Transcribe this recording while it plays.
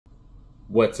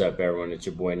What's up, everyone? It's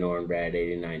your boy Norm Brad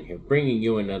 89 here, bringing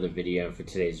you another video. And for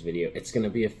today's video, it's going to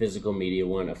be a physical media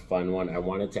one, a fun one. I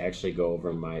wanted to actually go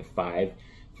over my 5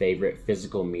 favorite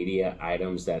physical media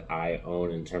items that I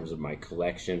own in terms of my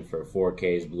collection for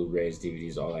 4Ks, Blu-rays,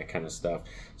 DVDs, all that kind of stuff.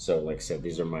 So like I said,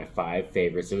 these are my 5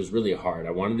 favorites. It was really hard.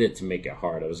 I wanted it to make it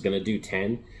hard. I was going to do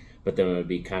 10, but then it would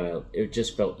be it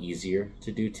just felt easier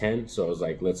to do 10. So I was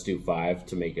like, let's do 5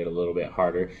 to make it a little bit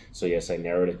harder. So yes, I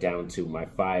narrowed it down to my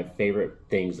 5 favorite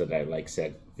things that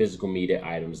I physical media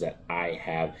items that I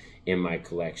have in my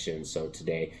collection. So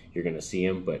today you're going to see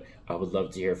them, but I would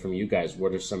love to hear from you guys.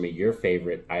 What are some of your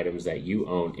favorite items that you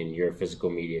own in your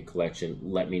physical media collection?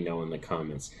 Let me know in the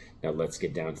comments. Now let's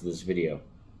get down to this video.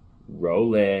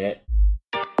 Roll it.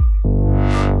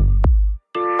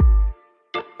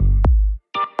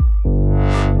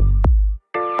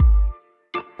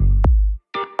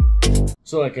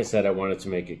 So like I said, I wanted to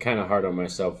make it kind of hard on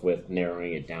myself with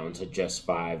narrowing it down to just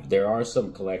 5. There are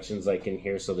some collections like in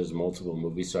here, so there's multiple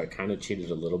movies, so I kind of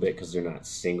cheated a little bit because they're not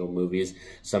single movies.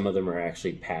 Some of them are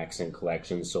actually packs and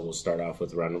collections, so we'll start off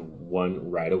with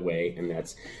one right away, and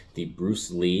that's the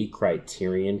Bruce Lee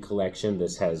Criterion Collection.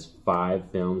 This has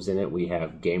 5 films in it. We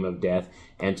have Game of Death,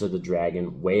 Enter the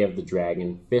Dragon, Way of the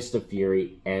Dragon, Fist of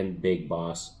Fury, and Big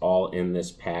Boss, all in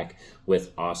this pack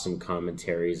with awesome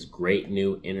commentaries, great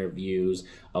new interviews,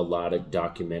 a lot of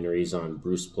documentaries on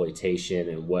Bruceploitation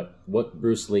and what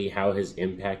Bruce Lee, how his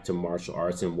impact to martial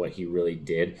arts and what he really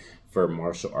did for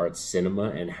martial arts cinema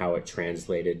and how it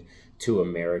translated to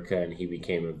America, and he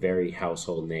became a very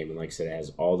household name. And like I said, it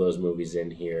has all those movies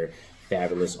in here.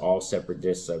 Fabulous, all separate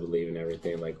discs, I believe, and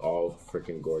everything, like all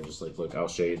freaking gorgeous. Like, look, I'll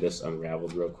show you this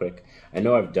unraveled real quick. I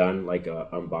know I've done like a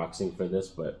unboxing for this,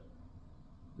 but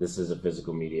this is a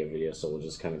physical media video, so we'll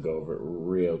just kind of go over it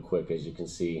real quick. As you can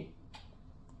see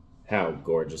how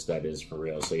gorgeous that is for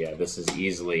real. So yeah, this is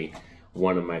easily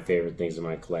one of my favorite things in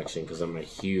my collection because I'm a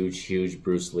huge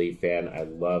Bruce Lee fan. I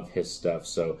love his stuff,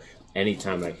 so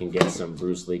anytime I can get some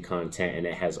Bruce Lee content, and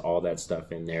it has all that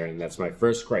stuff in there, and that's my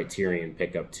first Criterion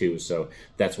pickup too, so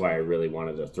that's why I really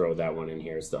wanted to throw that one in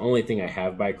here. It's the only thing I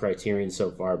have by Criterion so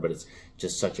far, but it's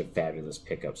just such a fabulous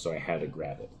pickup, so I had to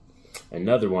grab it.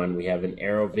 Another one, we have an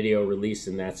Arrow video release,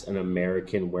 and that's An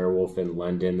American Werewolf in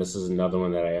London. This is another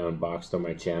one that I unboxed on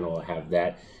my channel. I'll have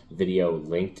that video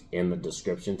linked in the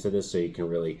description to this so you can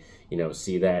really,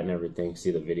 see that and everything.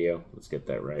 See the video. Let's get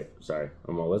that right. Sorry.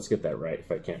 Let's get that right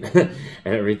if I can. And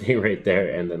everything right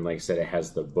there. And then, like I said, it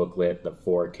has the booklet, the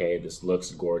 4K. This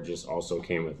looks gorgeous. Also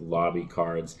came with lobby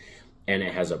cards, and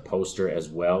it has a poster as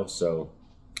well.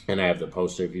 And I have the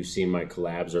poster. If you've seen my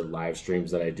collabs or live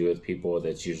streams that I do with people,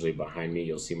 that's usually behind me.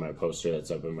 You'll see my poster that's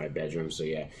up in my bedroom. So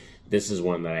yeah, this is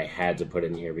one that I had to put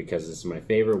in here because this is my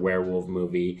favorite werewolf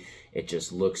movie. It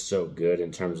just looks so good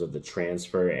in terms of the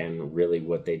transfer and really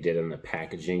what they did in the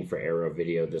packaging for Arrow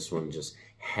Video. This one just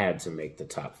had to make the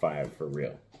top 5 for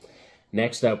real.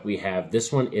 Next up, we have,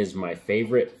 this one is my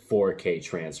favorite 4K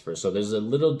transfer. So there's a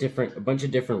bunch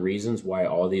of different reasons why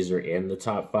all these are in the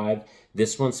top 5.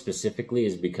 This one specifically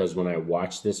is because when I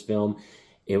watched this film,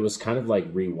 it was kind of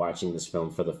like rewatching this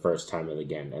film for the first time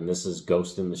again. And this is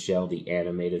Ghost in the Shell, the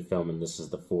animated film, and this is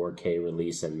the 4K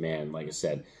release. And man, like I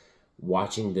said,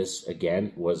 watching this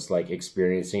again was like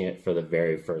experiencing it for the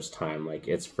very first time. Like,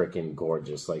 it's freaking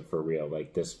gorgeous, like for real.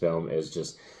 Like, this film is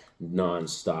just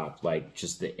non-stop, like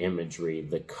just the imagery,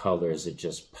 the colors, it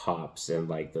just pops, and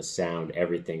like the sound,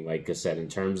 everything. Like I said, in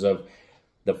terms of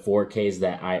the 4Ks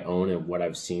that I own and what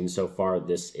I've seen so far,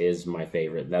 this is my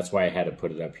favorite. That's why I had to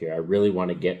put it up here. I really want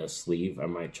to get a sleeve. I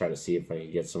might try to see if I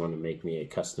can get someone to make me a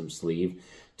custom sleeve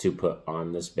to put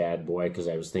on this bad boy, because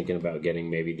I was thinking about getting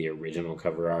maybe the original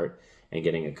cover art and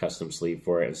getting a custom sleeve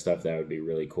for it and stuff. That would be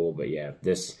really cool. But yeah,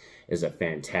 this is a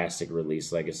fantastic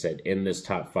release, like I said, in this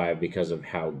top 5 because of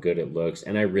how good it looks,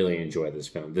 and I really enjoy this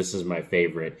film. This is my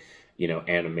favorite,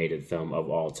 animated film of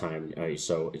all time.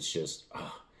 So it's just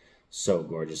so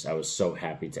gorgeous. I was so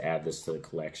happy to add this to the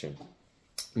collection.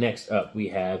 Next up, we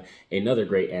have another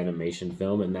great animation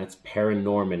film, and that's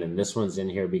Paranorman, and this one's in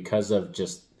here because of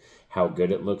just how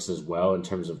good it looks as well in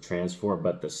terms of transfer,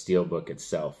 but the steelbook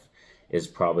itself is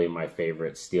probably my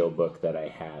favorite steelbook that I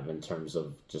have in terms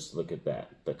of just look at that.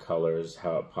 The colors,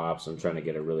 how it pops. I'm trying to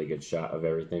get a really good shot of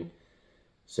everything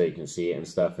so you can see it and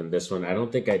stuff. And this one, I don't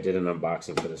think I did an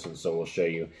unboxing for this one, so we'll show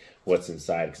you what's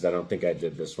inside because I don't think I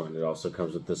did this one. It also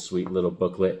comes with this sweet little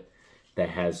booklet that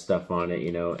has stuff on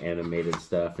it, animated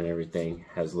stuff and everything.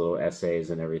 Has little essays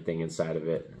and everything inside of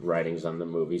it, writings on the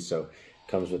movie. So it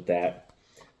comes with that.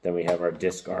 Then we have our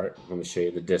disc art. Let me show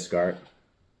you the disc art.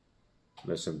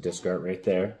 There's some disc art right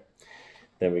there.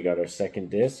 Then we got our second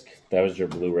disc. That was your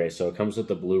Blu-ray. So it comes with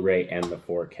the Blu-ray and the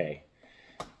 4K.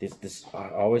 I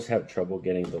always have trouble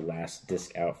getting the last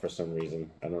disc out for some reason.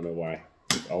 I don't know why.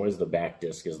 Always the back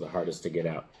disc is the hardest to get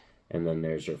out. And then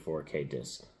there's your 4K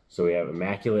disc. So we have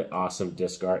immaculate, awesome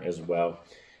disc art as well.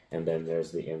 And then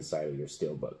there's the inside of your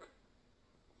steelbook.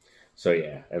 So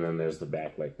yeah, and then there's the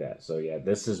back like that. So yeah,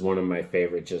 this is one of my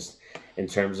favorite, just in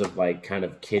terms of like kind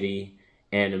of kiddie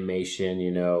animation, you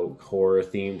know, horror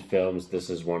themed films. This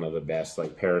is one of the best.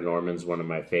 Like Paranorman's one of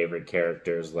my favorite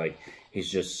characters. Like he's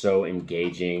just so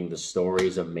engaging. The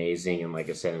story's amazing. And like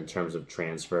I said, in terms of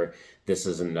transfer, this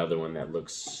is another one that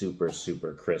looks super,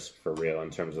 super crisp for real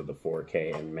in terms of the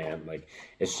 4K. And man, like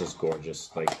it's just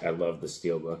gorgeous. Like I love the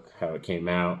steelbook, how it came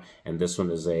out. And this one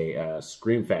is a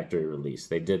Scream Factory release.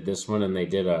 They did this one and they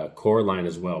did a Coraline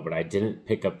as well, but I didn't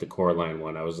pick up the Coraline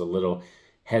one. I was a little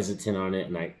hesitant on it,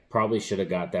 and I probably should have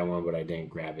got that one, but I didn't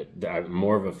grab it. I'm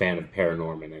more of a fan of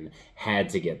Paranorman and had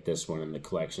to get this one in the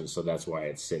collection, so that's why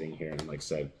it's sitting here. And like I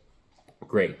said,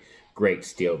 great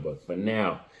steelbook. But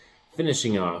now,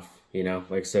 finishing off, you know,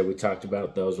 like I said, we talked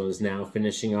about those ones. Now,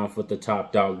 finishing off with the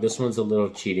top dog. This one's a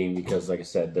little cheating because, like I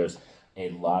said, there's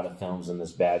a lot of films in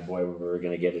this bad boy. We were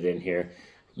going to get it in here.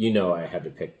 You know I had to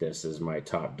pick this as my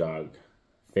top dog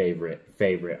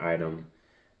favorite item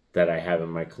that I have in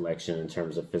my collection in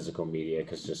terms of physical media,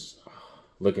 because just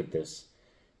look at this.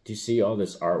 Do you see all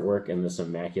this artwork and this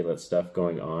immaculate stuff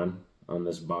going on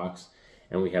this box?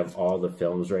 And we have all the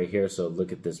films right here. So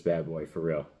look at this bad boy for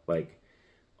real. Like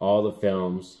all the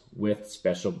films with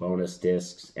special bonus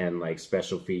discs and like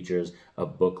special features, a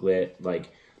booklet.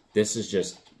 Like this is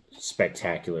just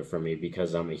spectacular for me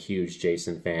because I'm a huge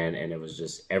Jason fan, and it was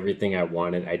just everything I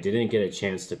wanted. I didn't get a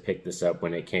chance to pick this up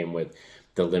when it came with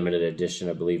the limited edition,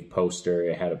 I believe, poster.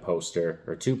 It had a poster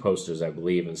or two posters, I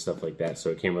believe, and stuff like that. So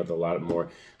it came with a lot more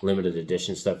limited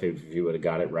edition stuff if you would have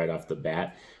got it right off the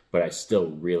bat. But I still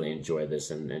really enjoy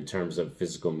this. And in terms of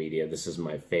physical media, this is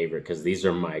my favorite because these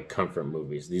are my comfort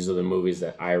movies. These are the movies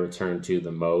that I return to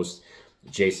the most.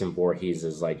 Jason Voorhees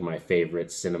is like my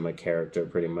favorite cinema character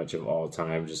pretty much of all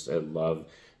time. Just I love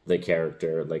the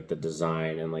character, like the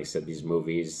design, and like I said, these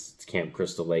movies, Camp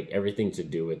Crystal Lake, everything to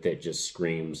do with it just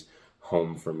screams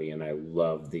home for me, and I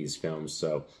love these films.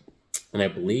 So, and I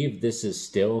believe this is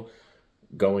still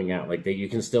going out. Like you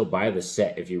can still buy the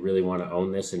set if you really want to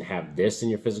own this and have this in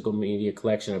your physical media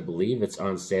collection. I believe it's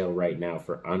on sale right now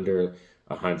for under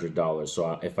 $100.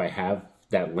 So if I have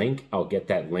that link, I'll get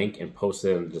that link and post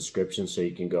it in the description so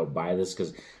you can go buy this,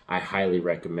 because I highly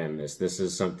recommend this. This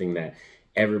is something that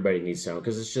everybody needs to own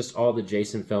because it's just all the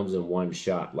Jason films in one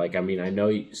shot. Like, I mean, I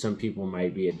know some people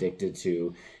might be addicted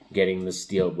to getting the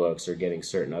steel books or getting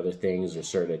certain other things or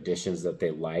certain editions that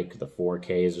they like, the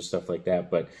 4Ks or stuff like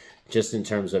that. But just in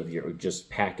terms of your just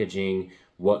packaging,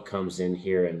 what comes in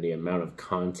here and the amount of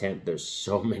content, there's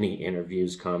so many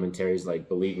interviews, commentaries. Like,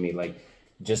 believe me, like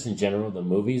just in general, the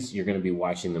movies, you're going to be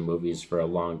watching the movies for a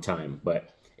long time. But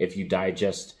if you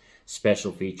digest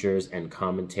special features and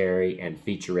commentary and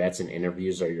featurettes and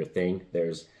interviews are your thing,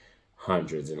 there's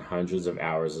hundreds and hundreds of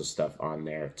hours of stuff on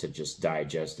there to just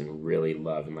digest and really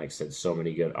love. And like I said, so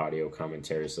many good audio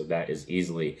commentaries. So that is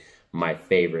easily my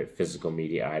favorite physical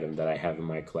media item that I have in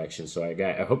my collection. So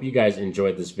I hope you guys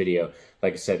enjoyed this video.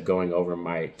 Like I said, going over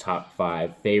my top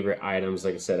 5 favorite items.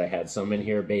 Like I said, I had some in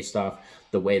here based off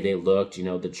the way they looked, you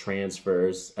know, the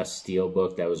transfers. A steel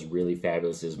book that was really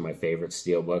fabulous is my favorite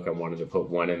steel book. I wanted to put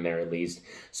one in there at least.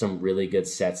 Some really good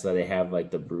sets that I have, like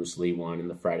the Bruce Lee one and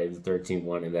the Friday the 13th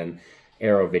one, and then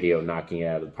Arrow Video knocking it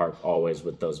out of the park always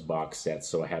with those box sets.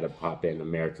 So I had to pop in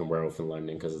American Werewolf in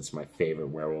London because it's my favorite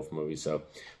werewolf movie. So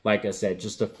like I said,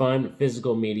 just a fun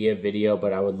physical media video,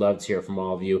 but I would love to hear from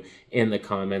all of you in the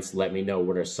comments. Let me know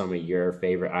what are some of your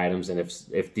favorite items, and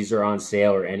if these are on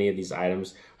sale or any of these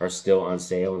items are still on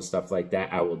sale and stuff like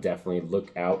that, I will definitely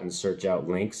look out and search out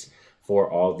links for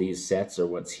all these sets or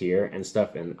what's here and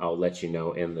stuff, and I'll let you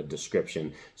know in the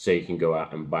description so you can go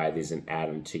out and buy these and add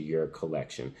them to your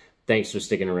collection. Thanks for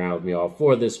sticking around with me all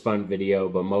for this fun video,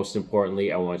 but most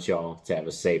importantly, I want y'all to have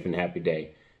a safe and happy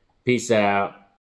day. Peace out.